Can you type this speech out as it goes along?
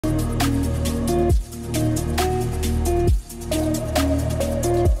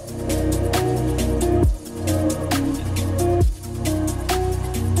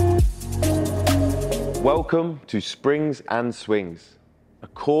Welcome to Springs and Swings, a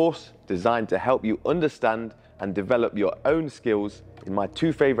course designed to help you understand and develop your own skills in my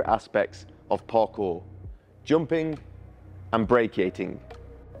two favorite aspects of parkour, jumping and brachiating.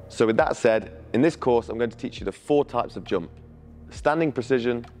 So with that said, in this course I'm going to teach you the 4 types of jump: the standing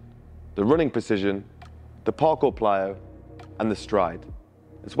precision, the running precision, the parkour plyo, and the stride.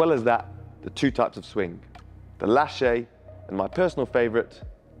 As well as that, the 2 types of swing, the lâché, and my personal favorite,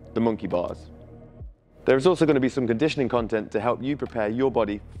 the monkey bars. There is also going to be some conditioning content to help you prepare your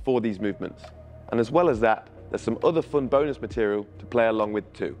body for these movements. And as well as that, there's some other fun bonus material to play along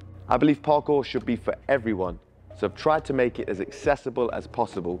with too. I believe parkour should be for everyone, so I've tried to make it as accessible as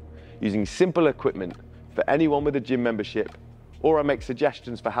possible using simple equipment for anyone with a gym membership, or I make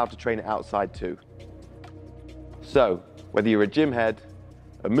suggestions for how to train it outside too. So, whether you're a gym head,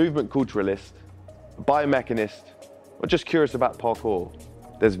 a movement culturalist, a biomechanist, or just curious about parkour,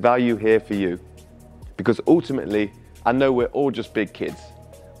 there's value here for you. Because ultimately, I know we're all just big kids,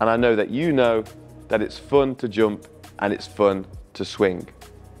 and I know that you know that it's fun to jump and it's fun to swing.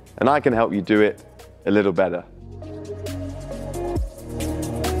 And I can help you do it a little better.